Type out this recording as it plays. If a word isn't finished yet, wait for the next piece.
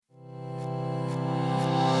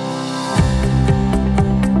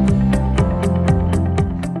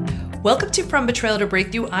Welcome to From Betrayal to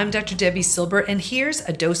Breakthrough. I'm Dr. Debbie Silber, and here's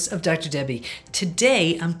a dose of Dr. Debbie.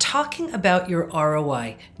 Today, I'm talking about your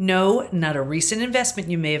ROI. No, not a recent investment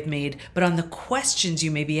you may have made, but on the questions you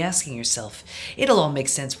may be asking yourself. It'll all make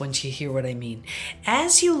sense once you hear what I mean.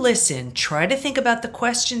 As you listen, try to think about the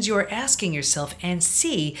questions you are asking yourself and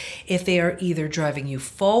see if they are either driving you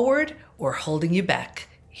forward or holding you back.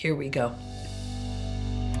 Here we go.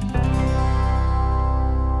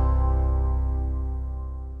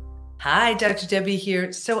 Hi, Dr. Debbie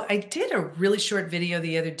here. So I did a really short video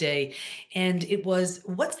the other day, and it was,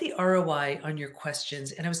 what's the ROI on your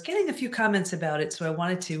questions? And I was getting a few comments about it, so I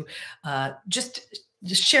wanted to just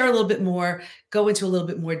share a little bit more, go into a little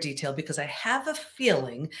bit more detail, because I have a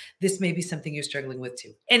feeling this may be something you're struggling with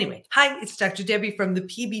too. Anyway, hi, it's Dr. Debbie from the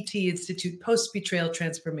PBT Institute, Post-Betrayal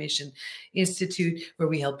Transformation Institute, where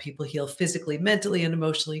we help people heal physically, mentally, and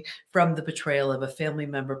emotionally from the betrayal of a family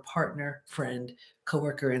member, partner, friend,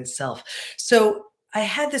 coworker, and self. So I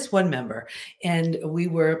had this one member, and we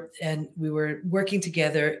were working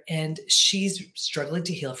together, and she's struggling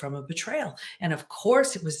to heal from a betrayal. And of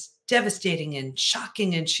course, it was devastating and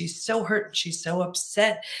shocking, and she's so hurt, and she's so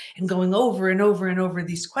upset, and going over and over and over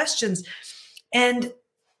these questions. And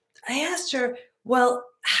I asked her, well,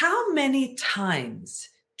 how many times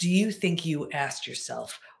do you think you asked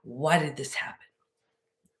yourself, why did this happen?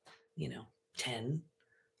 10,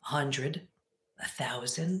 100,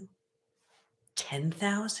 1,000,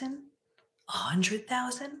 10,000,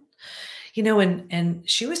 100,000, and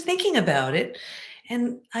she was thinking about it.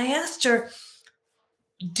 And I asked her,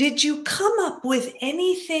 did you come up with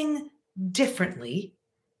anything differently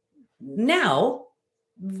now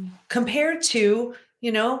compared to,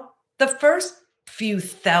 the first few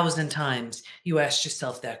thousand times you asked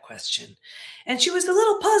yourself that question? And she was a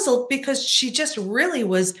little puzzled because she just really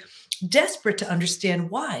was desperate to understand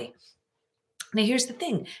why. Now, here's the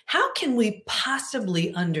thing. How can we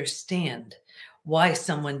possibly understand why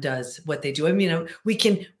someone does what they do? I mean, we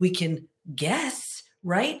can guess,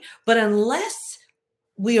 right? But unless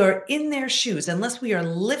we are in their shoes, unless we are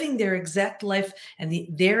living their exact life and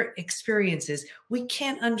their experiences, we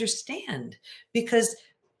can't understand, because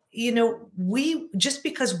just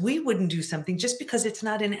because we wouldn't do something, just because it's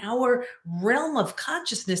not in our realm of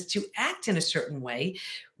consciousness to act in a certain way,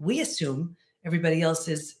 we assume everybody else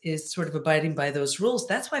is sort of abiding by those rules.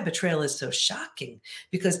 That's why betrayal is so shocking,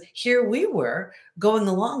 because here we were going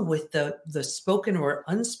along with the spoken or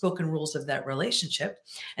unspoken rules of that relationship.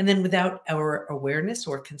 And then without our awareness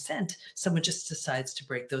or consent, someone just decides to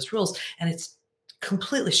break those rules. And it's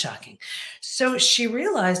completely shocking. So she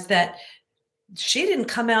realized that she didn't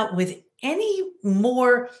come out with any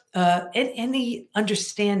more, any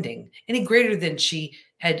understanding, any greater than she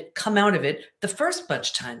had come out of it the first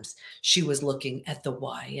bunch times she was looking at the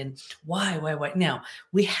why and why. Now,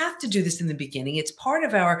 we have to do this in the beginning. It's part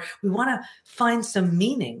of we want to find some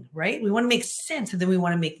meaning, right? We want to make sense, and then we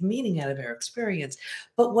want to make meaning out of our experience.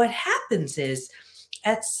 But what happens is,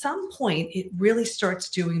 at some point, it really starts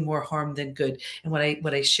doing more harm than good. And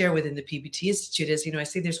what I share within the PBT Institute is, I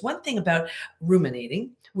say there's one thing about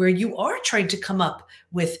ruminating, where you are trying to come up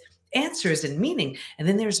with answers and meaning, and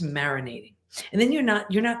then there's marinating. And then you're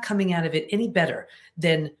not coming out of it any better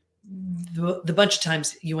than the bunch of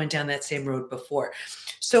times you went down that same road before.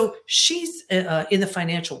 So she's in the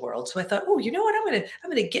financial world. So I thought, oh, you know what? I'm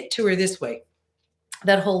gonna get to her this way.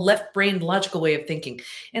 That whole left-brained logical way of thinking.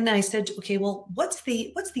 And I said, okay, well, what's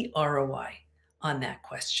the ROI on that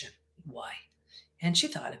question? Why? And she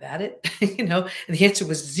thought about it, and the answer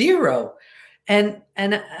was 0. And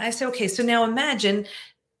I said, okay, so now imagine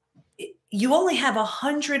you only have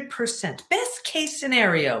 100%. Best case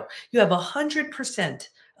scenario, you have 100%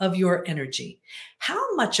 of your energy.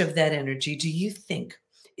 How much of that energy do you think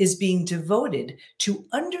is being devoted to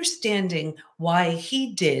understanding why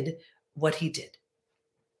he did what he did?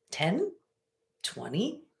 10,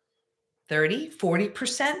 20, 30,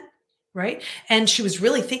 40%, right? And she was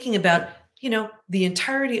really thinking about, the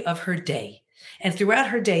entirety of her day. And throughout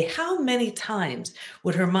her day, how many times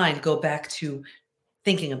would her mind go back to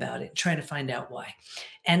thinking about it, trying to find out why?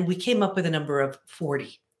 And we came up with a number of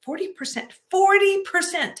 40%.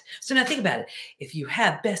 40%. So now think about it. If you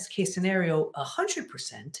have best case scenario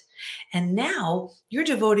 100%, and now you're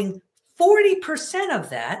devoting 40% of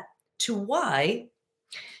that to why,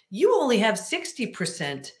 you only have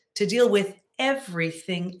 60% to deal with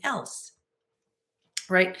everything else,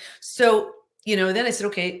 right? So, then I said,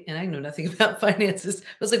 okay, and I know nothing about finances. I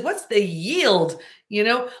was like, what's the yield,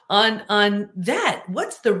 on that?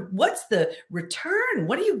 What's the return?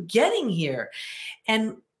 What are you getting here?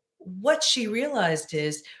 And what she realized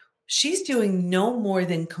is She's doing no more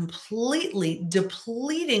than completely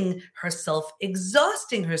depleting herself,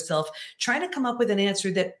 exhausting herself, trying to come up with an answer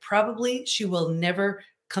that probably she will never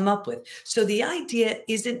come up with. So the idea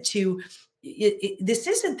isn't to, this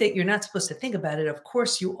isn't that you're not supposed to think about it. Of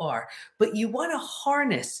course you are, but you want to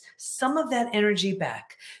harness some of that energy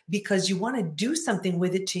back because you want to do something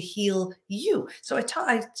with it to heal you. So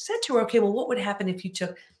I said to her, okay, well, what would happen if you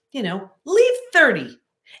took, leave 30?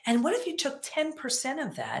 And what if you took 10%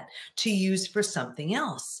 of that to use for something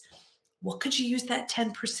else? What could you use that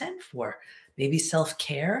 10% for? Maybe self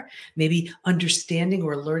care, maybe understanding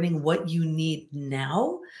or learning what you need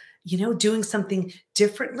now, doing something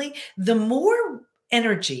differently. The more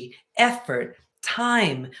energy, effort,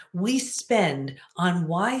 time we spend on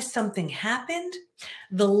why something happened,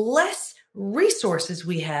 the less resources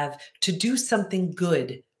we have to do something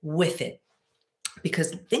good with it.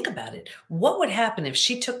 Because think about it. What would happen if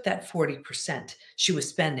she took that 40% she was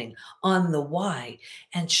spending on the why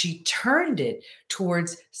and she turned it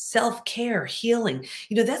towards self care, healing?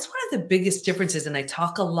 That's one of the biggest differences. And I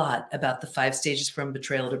talk a lot about the 5 stages from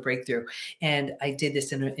betrayal to breakthrough. And I did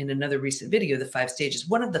this in another recent video, the 5 stages.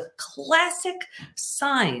 One of the classic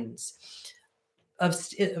signs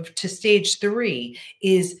to stage 3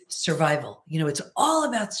 is survival. It's all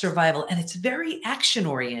about survival and it's very action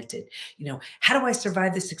oriented. How do I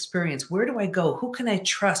survive this experience? Where do I go? Who can I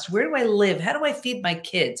trust? Where do I live? How do I feed my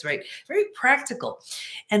kids? Right? Very practical.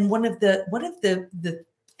 And one of the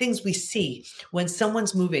things we see when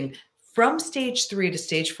someone's moving from stage 3 to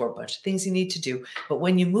stage 4, a bunch of things you need to do. But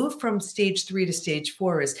when you move from stage 3 to stage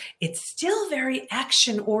 4 is it's still very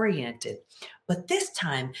action oriented. But this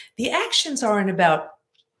time, the actions aren't about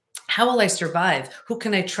how will I survive? Who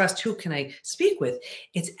can I trust? Who can I speak with?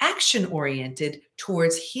 It's action oriented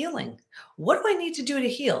towards healing. What do I need to do to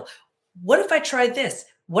heal? What if I tried this?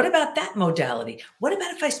 What about that modality? What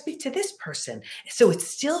about if I speak to this person? So it's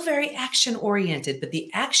still very action oriented, but the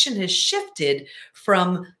action has shifted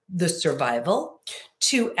from the survival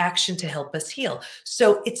to action to help us heal.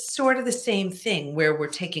 So it's sort of the same thing where we're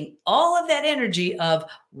taking all of that energy of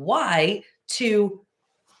why to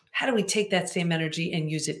how do we take that same energy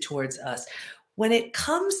and use it towards us? When it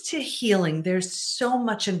comes to healing, there's so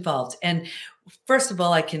much involved. And first of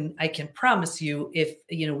all, I can promise you, if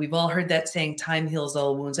we've all heard that saying, time heals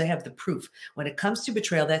all wounds. I have the proof. When it comes to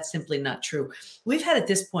betrayal, that's simply not true. We've had at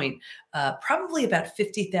this point probably about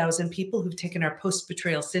 50,000 people who've taken our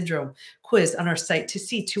post-betrayal syndrome quiz on our site to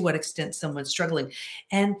see to what extent someone's struggling.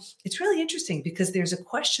 And it's really interesting because there's a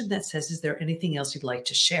question that says, is there anything else you'd like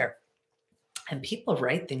to share? And people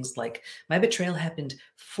write things like, my betrayal happened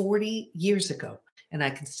 40 years ago, and I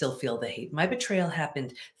can still feel the hate. My betrayal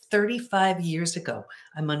happened 35 years ago.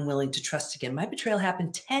 I'm unwilling to trust again. My betrayal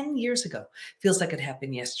happened 10 years ago. Feels like it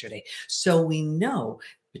happened yesterday. So we know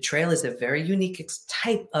betrayal is a very unique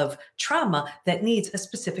type of trauma that needs a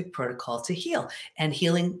specific protocol to heal. And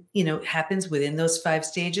healing, happens within those 5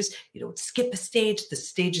 stages. You don't skip a stage. The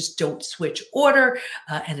stages don't switch order,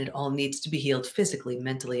 and it all needs to be healed physically,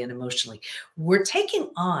 mentally, and emotionally. We're taking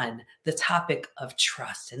on the topic of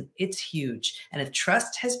trust, and it's huge. And if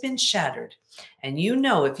trust has been shattered, and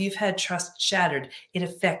if you've had trust shattered, it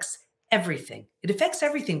affects everything. It affects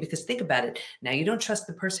everything because think about it. Now you don't trust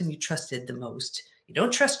the person you trusted the most. You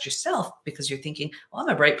don't trust yourself because you're thinking, well, I'm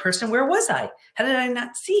a bright person. Where was I? How did I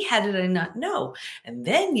not see? How did I not know? And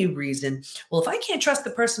then you reason, well, if I can't trust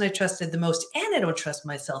the person I trusted the most and I don't trust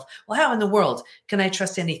myself, well, how in the world can I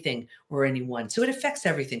trust anything or anyone? So it affects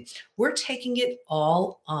everything. We're taking it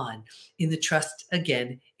all on in the Trust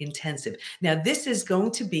Again Intensive. Now, this is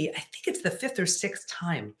going to be, I think it's the 5th or 6th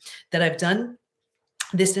time that I've done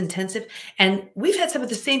this intensive. And we've had some of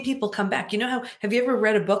the same people come back. Have you ever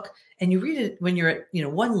read a book and you read it when you're at,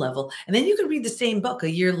 one level, and then you can read the same book a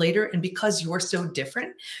year later. And because you're so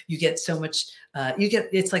different, you get so much,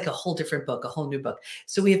 it's like a whole different book, a whole new book.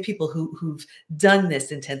 So we have people who've done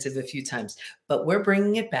this intensive a few times, but we're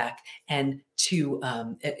bringing it back and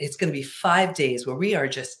it's going to be 5 days where we are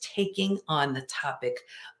just taking on the topic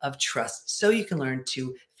of trust so you can learn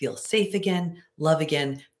to feel safe again, love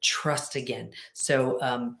again, trust again. So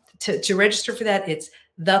to register for that, it's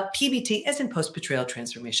the PBT, as in post betrayal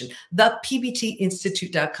transformation, the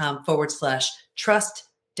pbtinstitute.com/trust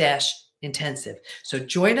intensive. So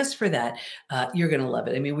join us for that. You're going to love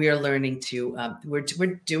it. I mean, we are learning to, we're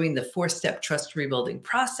doing the 4-step trust rebuilding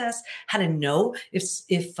process, how to know if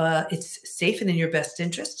it's safe and in your best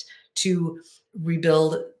interest to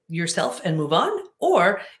rebuild yourself and move on,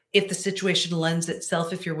 or If the situation lends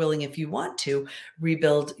itself, if you're willing, if you want to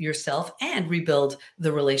rebuild yourself and rebuild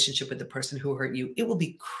the relationship with the person who hurt you, it will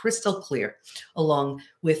be crystal clear, along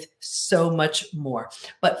with so much more.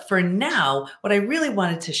 But for now, what I really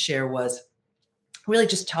wanted to share was really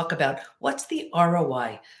just talk about what's the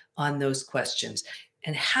ROI on those questions.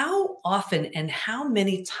 And how often and how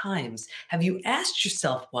many times have you asked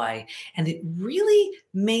yourself why? And it really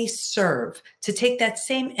may serve to take that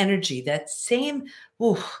same energy, that same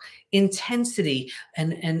ooh, intensity,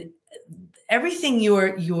 and everything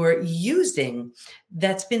you're using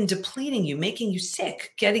that's been depleting you, making you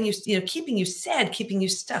sick, getting you, keeping you sad, keeping you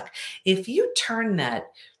stuck. If you turn that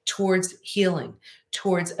towards healing,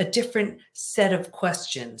 towards a different set of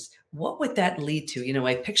questions, what would that lead to?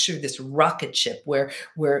 I picture this rocket ship where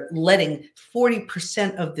we're letting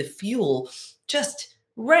 40% of the fuel just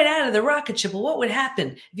right out of the rocket ship. Well, what would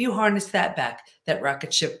happen if you harness that back? That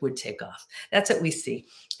rocket ship would take off. That's what we see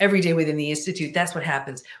every day within the Institute. That's what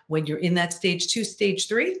happens when you're in that stage 2, stage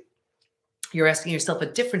 3. You're asking yourself a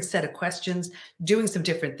different set of questions, doing some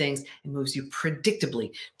different things, and moves you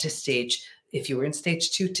predictably to stage, if you were in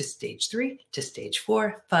stage 2, to stage 3, to stage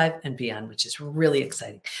 4, 5, and beyond, which is really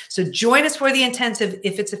exciting. So join us for the intensive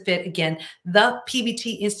if it's a fit. Again,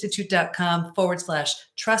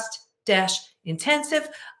 thepbtinstitute.com/trust-intensive.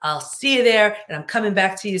 I'll see you there. And I'm coming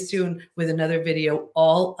back to you soon with another video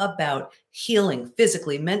all about healing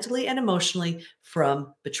physically, mentally, and emotionally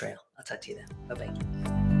from betrayal. I'll talk to you then. Bye-bye.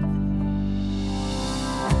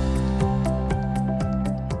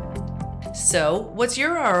 So, what's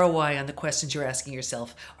your ROI on the questions you're asking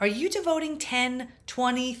yourself? Are you devoting 10,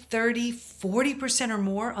 20, 30, 40% or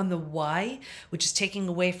more on the why, which is taking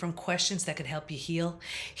away from questions that could help you heal?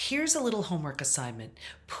 Here's a little homework assignment.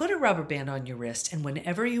 Put a rubber band on your wrist, and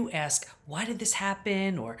whenever you ask, why did this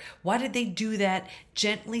happen? Or why did they do that?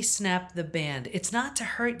 Gently snap the band. It's not to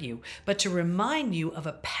hurt you, but to remind you of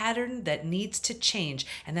a pattern that needs to change,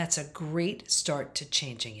 and that's a great start to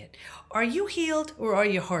changing it. Are you healed or are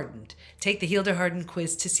you hardened? Take the Healed or Hardened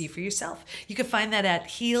quiz to see for yourself. You can find that at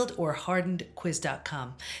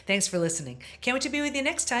healedorhardenedquiz.com. Thanks for listening. Can't wait to be with you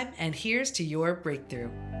next time, and here's to your breakthrough.